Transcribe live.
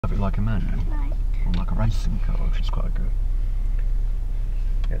Have it like a manual, Right. or like a racing car, which is quite good.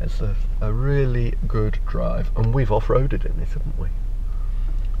 Yeah, it's a really good drive, and we've off-roaded in it, haven't we?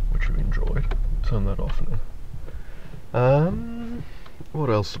 Which we enjoyed. Turn that off now.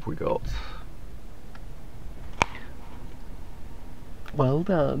 What else have we got? Well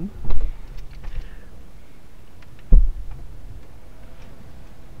done.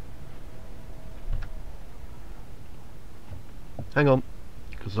 Hang on,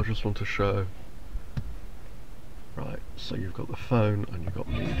 because I just want to show. Right, so you've got the phone and you've got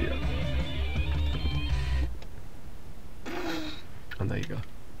media. And there you go.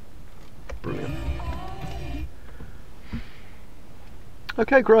 Brilliant.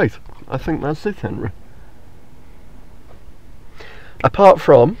 Okay, great. I think that's it, Henry. Apart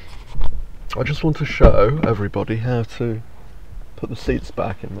from, I just want to show everybody how to put the seats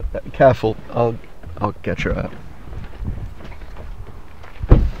back in. Careful, I'll get you out.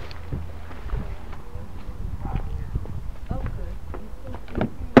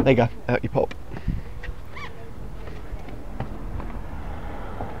 There you go, out you pop.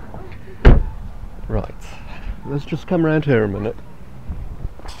 Right, let's just come around here a minute.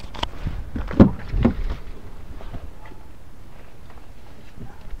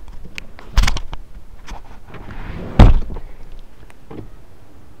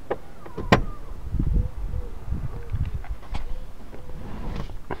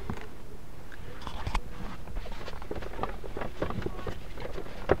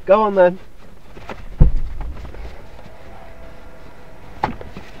 Go on then.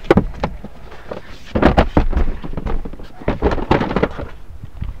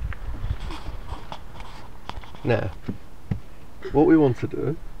 Now, what we want to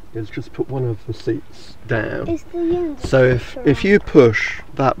do is just put one of the seats down. So if you push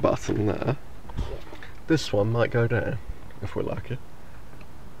that button there, this one might go down, if we're lucky.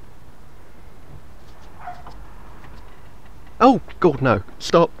 Oh, God, no.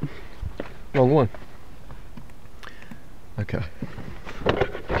 Stop. Wrong one. Okay.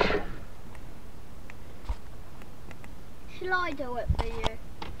 Shall I do it for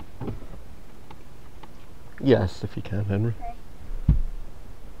you? Yes, if you can, Henry. Okay.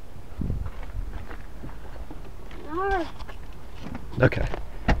 No. Okay.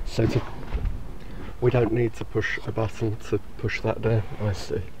 So we don't need to push a button to push that down. I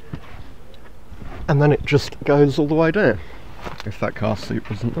see. And then it just goes all the way down. If that car seat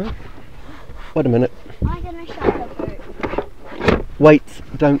wasn't there. Wait a minute. I'm going to shut the boot. Wait,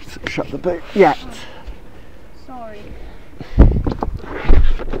 don't shut the boot yet. Sorry.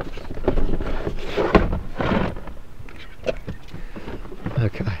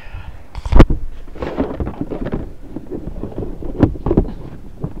 Okay.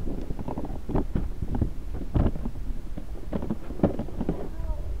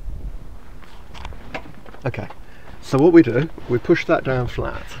 Okay. So what we do, we push that down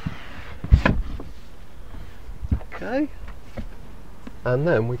flat. Okay. And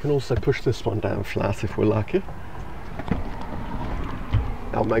then we can also push this one down flat if we're lucky.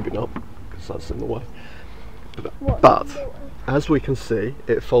 Oh, maybe not, because that's in the way. But as we can see,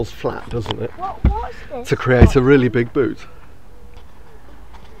 it falls flat, doesn't it? What's this? To create a really big boot.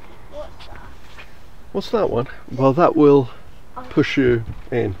 What's that? What's that one? Well, that will push you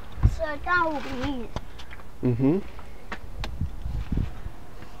in. So that will be easy. Mm-hmm.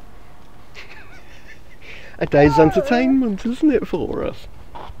 A day's entertainment, isn't it, for us?